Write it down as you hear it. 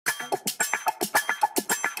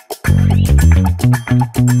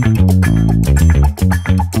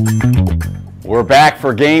We're back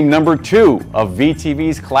for game number 2 of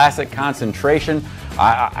VTV's Classic Concentration.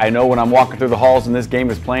 I know when I'm walking through the halls and this game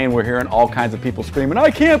is playing, we're hearing all kinds of people screaming, "I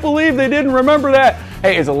can't believe they didn't remember that."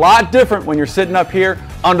 Hey, it's a lot different when you're sitting up here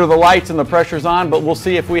under the lights and the pressure's on, but we'll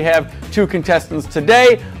see if we have 2 contestants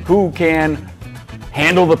today who can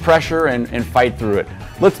handle the pressure and fight through it.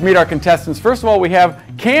 Let's meet our contestants. First of all, we have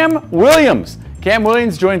Cam Williams. Cam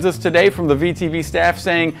Williams joins us today from the VTV staff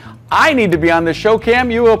saying, "I need to be on this show." Cam,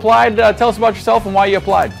 you applied. Tell us about yourself and why you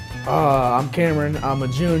applied. I'm Cameron. I'm a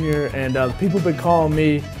junior, and people have been calling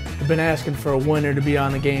me, have been asking for a winner to be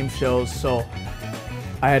on the game shows, so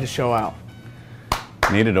I had to show out.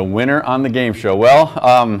 Needed a winner on the game show. Well,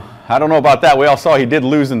 I don't know about that. We all saw he did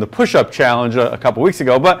lose in the push-up challenge a couple weeks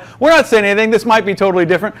ago, but we're not saying anything. This might be totally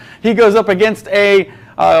different. He goes up against a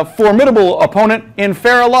formidable opponent in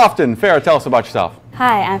Farrah Lofton. Farrah, tell us about yourself.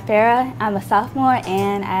 Hi, I'm Farrah. I'm a sophomore,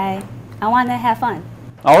 and I want to have fun.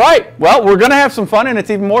 All right. Well, we're going to have some fun, and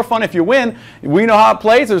it's even more fun if you win. We know how it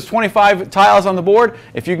plays. There's 25 tiles on the board.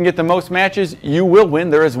 If you can get the most matches, you will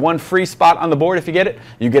win. There is 1 free spot on the board. If you get it,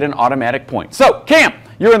 you get an automatic point. So, Cam,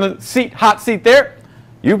 you're in the hot seat there.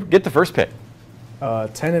 You get the first pick.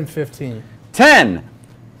 10 and 15. 10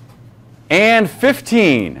 and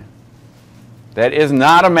 15. That is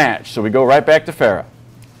not a match. So we go right back to Farrah.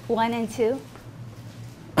 1 and 2.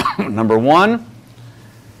 Number 1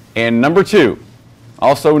 and number 2.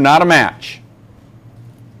 Also not a match.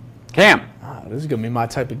 Cam. This is going to be my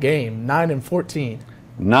type of game. 9 and 14.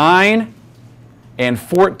 9 and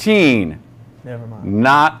 14. Never mind.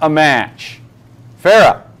 Not a match.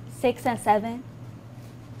 Farrah. 6 and 7.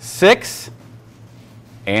 6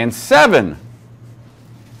 and 7.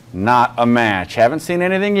 Not a match. Haven't seen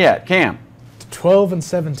anything yet. Cam. 12 and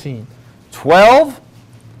 17. 12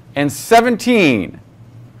 and 17.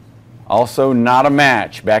 Also not a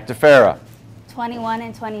match. Back to Farrah. 21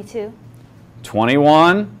 and 22.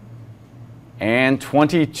 21 and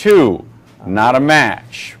 22. Not a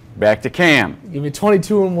match. Back to Cam. Give me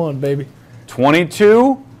 22 and 1, baby.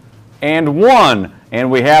 22 and 1. And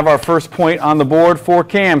we have our first point on the board for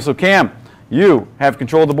Cam. So Cam, you have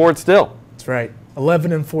control of the board still. That's right.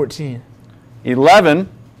 11 and 14. 11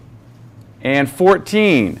 and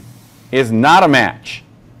 14 is not a match.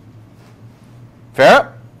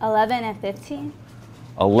 Farrah? 11 and 15.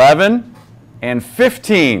 11 and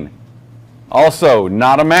 15. Also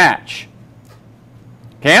not a match.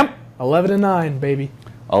 Cam? 11 and 9, baby.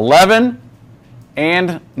 11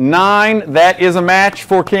 and 9. That is a match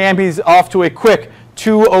for Cam. He's off to a quick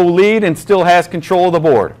 2-0 lead and still has control of the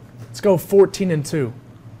board. Let's go 14 and 2.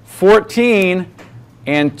 14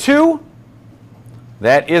 and 2.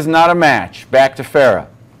 That is not a match. Back to Farrah.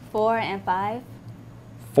 4 and 5.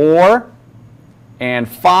 4 and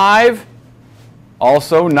 5.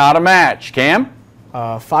 Also not a match. Cam?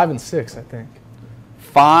 5 and 6, I think.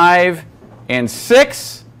 5 and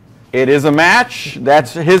 6. It is a match.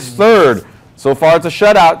 That's his third. So far it's a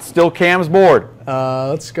shutout. Still Cam's board.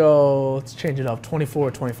 Let's change it up.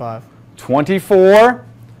 24, 25. 24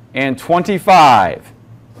 and 25.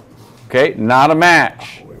 Okay, not a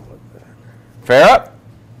match. Farrah?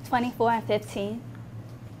 24 and 15.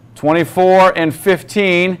 24 and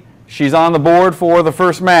 15. She's on the board for the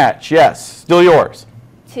first match. Yes, still yours.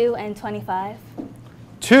 2 and 25.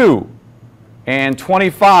 2 and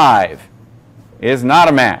 25 is not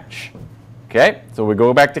a match. Okay, so we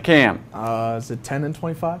go back to Cam. Is it 10 and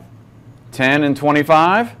 25? 10 and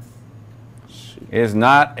 25 is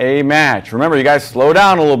not a match. Remember, you guys slow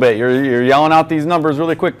down a little bit. You're yelling out these numbers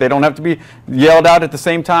really quick. They don't have to be yelled out at the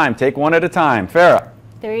same time. Take one at a time. Farrah.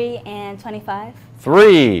 3 and 25.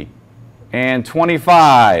 3 and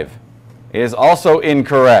 25 is also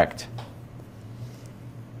incorrect.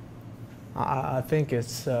 I think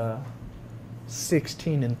it's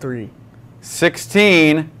 16 and 3.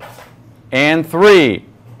 16 and 3,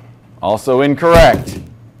 also incorrect.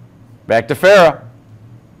 Back to Farrah.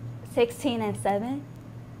 16 and 7.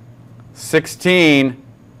 16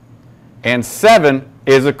 and 7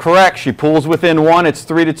 is a correct. She pulls within 1. It's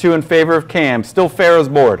 3-2 in favor of Cam. Still Farrah's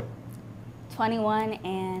board. 21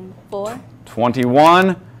 and 4.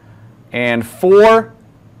 21 and 4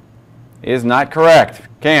 is not correct.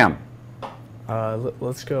 Cam.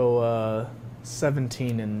 Let's go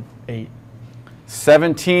 17 and 8.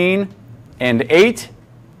 17 and 8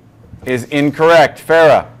 is incorrect.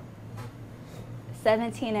 Farrah.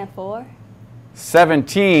 17 and 4.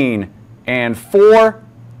 17 and 4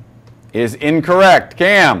 is incorrect.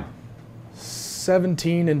 Cam.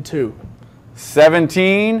 17 and 2.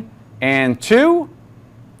 17 and 2,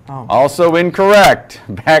 Oh. also incorrect.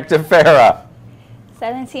 Back to Farrah.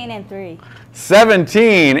 17 and 3.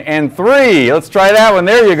 17 and 3. Let's try that one.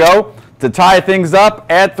 There you go. To tie things up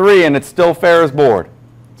at 3, and it's still Farrah's board.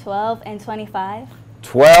 12 and 25.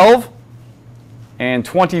 12 and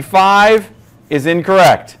 25 is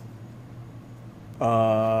incorrect.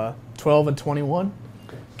 12 and 21.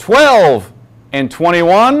 12 and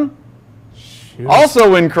 21, Shoot.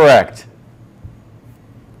 also incorrect.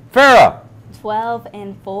 Farrah. 12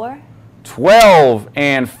 and 4. 12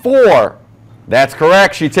 and 4. That's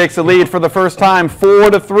correct. She takes the lead for the first time,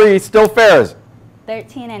 4-3. Still Farrah's.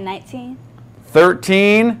 13 and 19.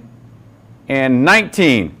 13 and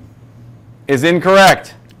 19 is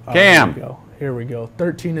incorrect. Cam. Here we go.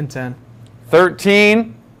 13 and 10.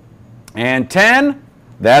 13 and 10.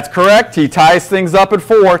 That's correct. He ties things up at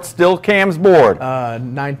 4. It's still Cam's board.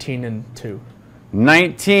 19 and 2.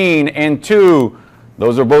 19 and 2.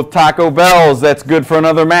 Those are both Taco Bells. That's good for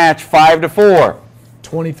another match. 5-4.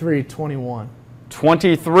 23-21.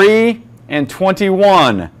 23 and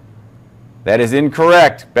 21. That is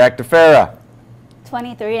incorrect. Back to Farrah.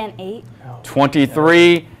 23 and 8.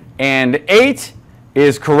 23 and 8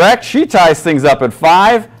 is correct. She ties things up at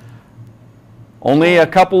 5. Only a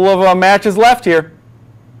couple of matches left here.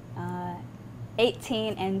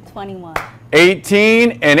 18 and 21.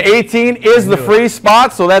 18 and 18 is the free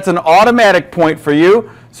spot, so that's an automatic point for you.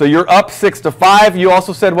 So you're up 6-5. You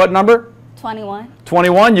also said what number? 21.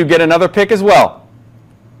 21. You get another pick as well.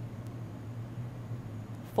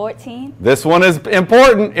 14. This one is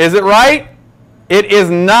important. Is it right? It is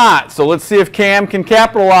not. So let's see if Cam can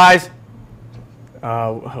capitalize.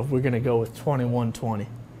 We're going to go with 21-20.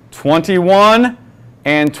 21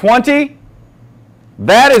 and 20.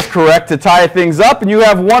 That is correct to tie things up, and you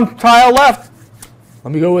have one tile left.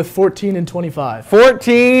 Let me go with 14 and 25.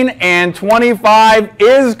 14 and 25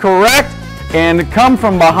 is correct, and come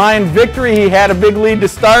from behind victory. He had a big lead to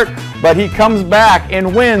start, but he comes back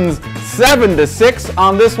and wins 7-6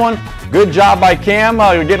 on this one. Good job by Cam.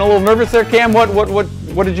 You're getting a little nervous there, Cam.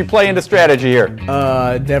 What did you play into strategy here?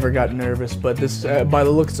 Never got nervous, but this, by the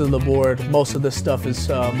looks of the board, most of this stuff is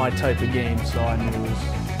my type of game, so I knew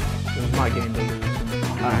it was my game to lose.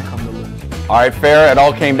 I come to lose. All right, Farrah, it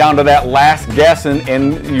all came down to that last guess, and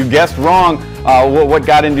you guessed wrong. What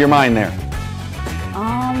got into your mind there?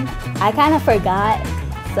 I kind of forgot,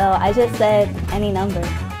 so I just said any number.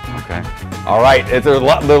 Okay. All right. There are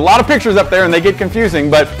a lot of pictures up there, and they get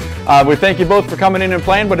confusing, but we thank you both for coming in and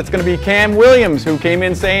playing, but it's going to be Cam Williams who came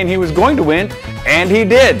in saying he was going to win, and he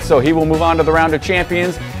did. So he will move on to the round of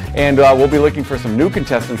champions. And we'll be looking for some new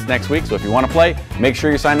contestants next week. So if you want to play, make sure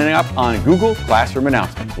you're signing up on Google Classroom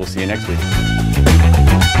Announcements. We'll see you next week.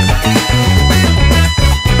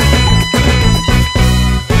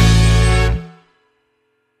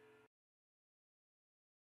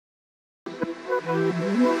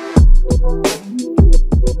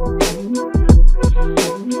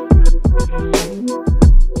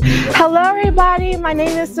 Hello everybody, my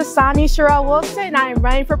name is Dasani Sherelle Wilson and I am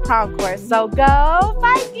running for prom course, so go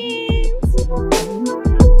Vikings!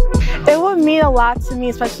 It would mean a lot to me,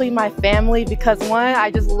 especially my family, because one, I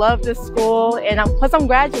just love this school, and plus I'm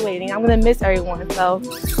graduating. I'm going to miss everyone, so.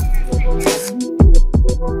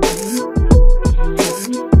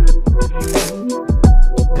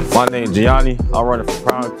 My name is Gianni, I'm running for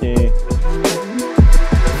prom king.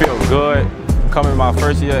 Feel good. Coming my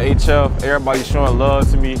first year at HF, everybody's showing love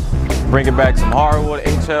to me, bringing back some hardwood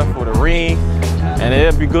HF for the ring, and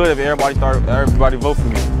it'd be good if everybody vote for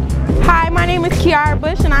me. Hi, my name is Kiara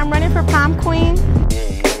Bush and I'm running for prom queen.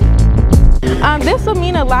 This will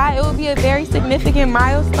mean a lot. It will be a very significant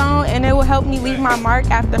milestone and it will help me leave my mark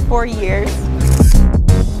after 4 years.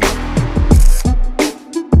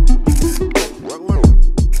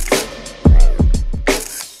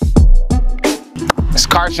 It's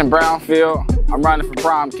Carson Brownfield. I'm running for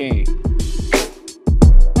prom king.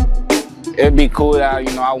 It'd be cool that,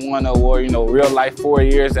 I won an award, real life 4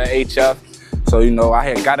 years at HF. So, I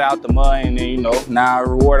had got out the mud and then, now I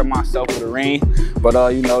rewarded myself with a ring. But,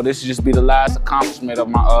 this would just be the last accomplishment of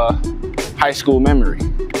my high school memory.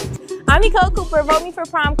 I'm Nicole Cooper. Vote me for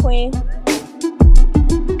prom queen.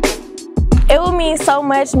 It will mean so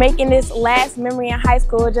much making this last memory in high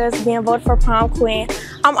school, just being voted for prom queen.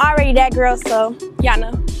 I'm already that girl, so y'all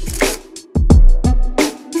know.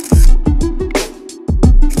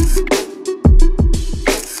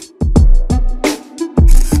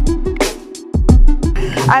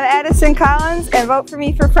 I'm Addison Collins, and vote for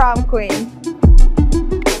me for prom queen.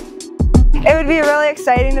 It would be really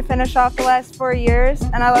exciting to finish off the last 4 years,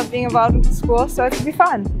 and I love being involved with the school, so it would be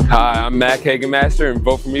fun. Hi, I'm Matt Hagenmaster, and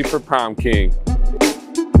vote for me for prom king.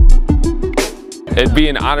 It'd be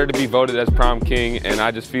an honor to be voted as prom king, and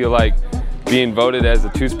I just feel like being voted as a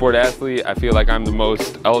two-sport athlete, I feel like I'm the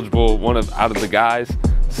most eligible one out of the guys.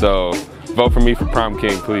 So vote for me for prom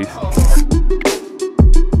king, please.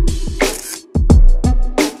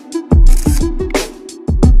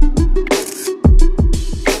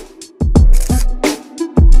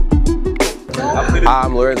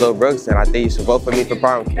 I'm Lorenzo Brooks, and I think you should vote for me for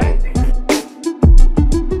prom king.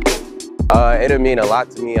 It'll mean a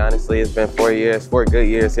lot to me, honestly. It's been 4 years, 4 good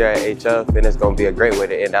years here at HF, and it's going to be a great way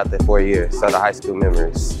to end out the 4 years, so the high school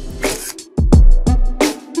memories.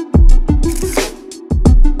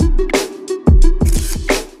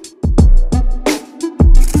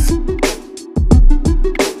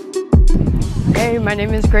 Hey, my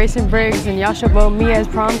name is Grayson Briggs, and y'all should vote me as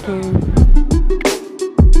prom king.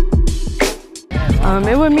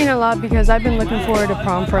 It would mean a lot because I've been looking forward to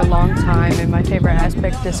prom for a long time, and my favorite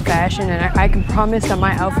aspect is fashion, and I can promise that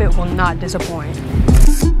my outfit will not disappoint.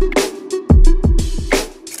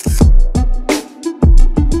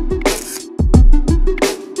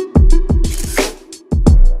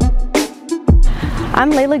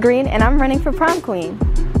 I'm Layla Green, and I'm running for prom queen.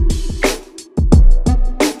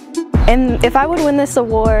 And if I would win this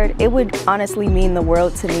award, it would honestly mean the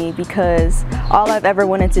world to me because all I've ever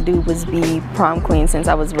wanted to do was be prom queen since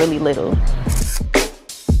I was really little.